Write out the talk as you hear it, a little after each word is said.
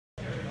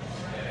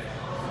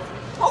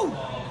Oh,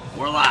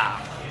 we're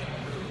live.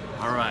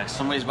 All right,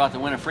 somebody's about to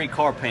win a free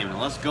car payment.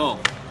 Let's go.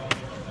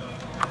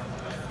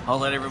 I'll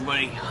let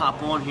everybody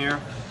hop on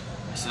here.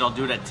 I said I'll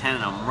do it at 10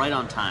 and I'm right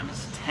on time.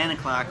 It's 10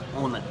 o'clock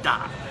on the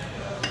dot.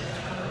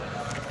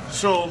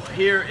 So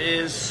here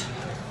is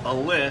a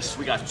list.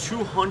 We got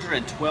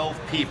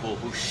 212 people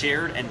who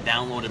shared and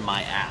downloaded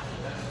my app.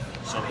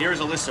 So here's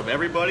a list of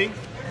everybody.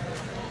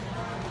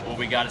 What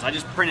we got is I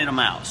just printed them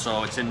out.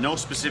 So it's in no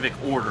specific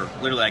order.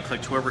 Literally, I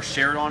clicked whoever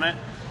shared on it,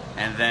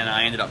 and then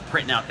I ended up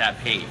printing out that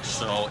page.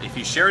 So if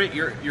you shared it,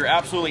 you're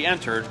absolutely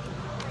entered.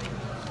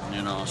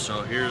 You know,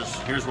 so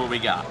here's what we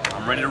got.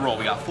 I'm ready to roll.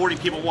 We got 40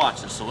 people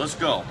watching, so let's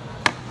go.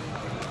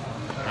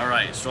 All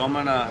right, so I'm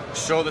gonna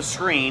show the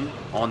screen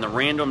on the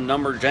random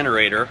number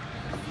generator.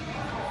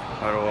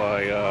 How do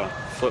I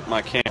flip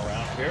my camera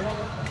around here?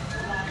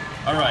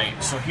 All right,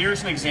 so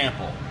here's an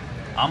example.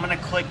 I'm gonna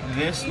click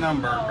this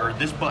number or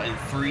this button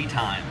 3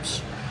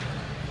 times.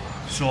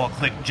 So I'll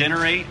click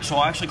generate. So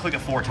I'll actually click it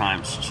 4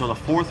 times. So the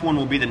 4th one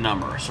will be the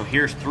number. So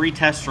here's 3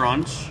 test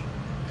runs.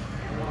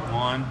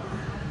 1,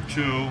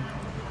 2,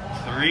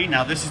 3.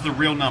 Now this is the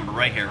real number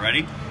right here.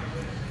 Ready?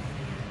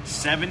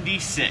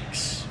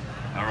 76.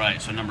 All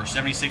right. So number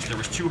 76. There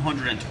was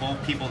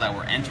 212 people that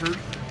were entered.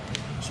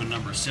 So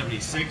number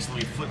 76. Let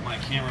me flip my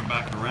camera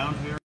back around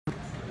here.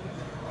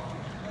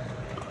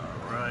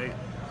 All right.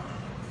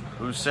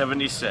 Who's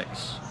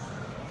 76?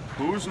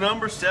 Who's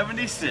number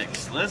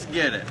 76? Let's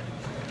get it.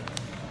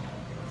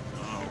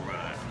 All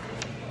right.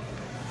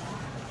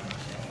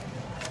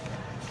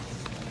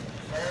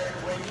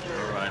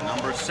 All right,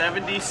 number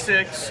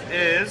 76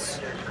 is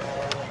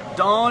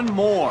Don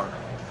Moore.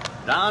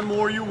 Don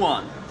Moore, you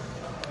won.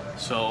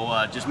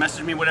 So just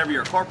message me whatever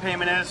your car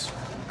payment is.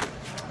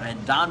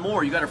 And Don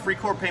Moore, you got a free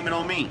car payment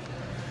on me.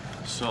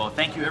 So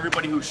thank you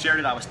everybody who shared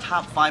it. I was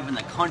top 5 in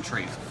the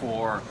country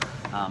for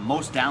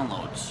most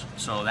downloads,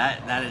 so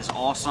that is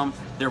awesome.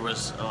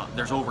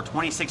 There's over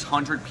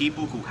 2,600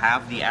 people who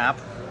have the app.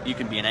 You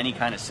can be in any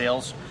kind of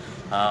sales.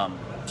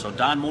 So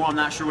Don Moore, I'm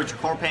not sure what your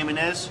car payment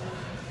is.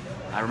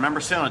 I remember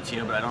selling it to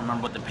you, but I don't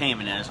remember what the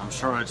payment is. I'm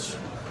sure it's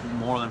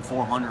more than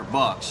 400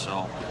 bucks.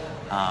 So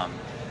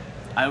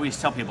I always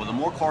tell people, the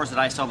more cars that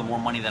I sell, the more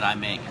money that I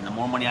make, and the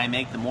more money I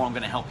make, the more I'm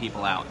going to help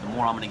people out, the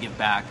more I'm going to give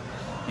back.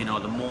 You know,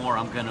 the more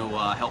I'm going to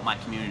help my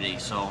community.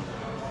 So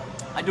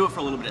I do it for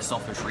a little bit of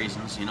selfish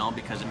reasons, you know,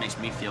 because it makes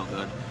me feel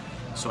good.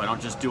 So I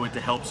don't just do it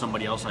to help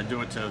somebody else, I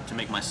do it to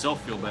make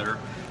myself feel better.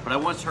 But I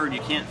once heard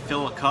you can't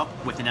fill a cup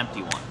with an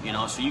empty one, you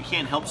know, so you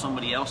can't help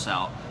somebody else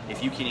out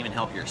if you can't even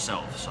help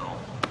yourself.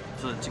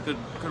 So it's a good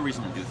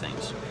reason to do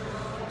things.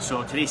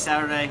 So today's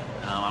Saturday,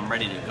 I'm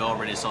ready to go,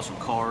 ready to sell some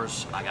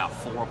cars. I got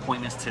 4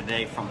 appointments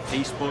today from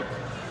Facebook,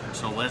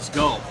 so let's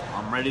go.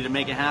 I'm ready to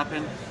make it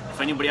happen. If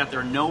anybody out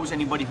there knows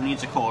anybody who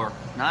needs a car,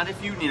 not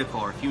if you need a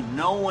car, if you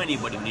know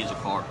anybody who needs a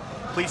car,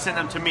 please send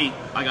them to me.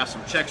 I got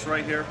some checks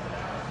right here.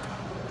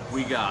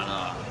 We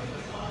got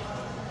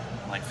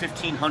like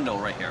 15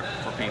 hundo right here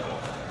for people.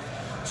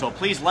 So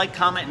please like,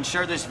 comment, and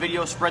share this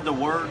video. Spread the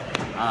word.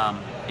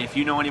 If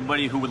you know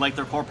anybody who would like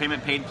their car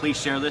payment paid, please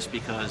share this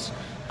because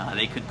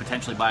they could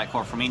potentially buy a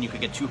car from me and you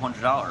could get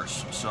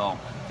 $200. So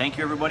thank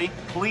you, everybody.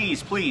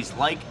 Please, please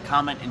like,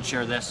 comment, and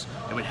share this.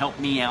 It would help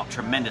me out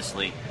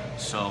tremendously.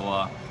 So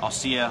I'll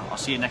see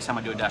you next time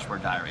I do a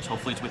Dashboard Diaries.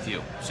 Hopefully it's with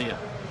you. See ya.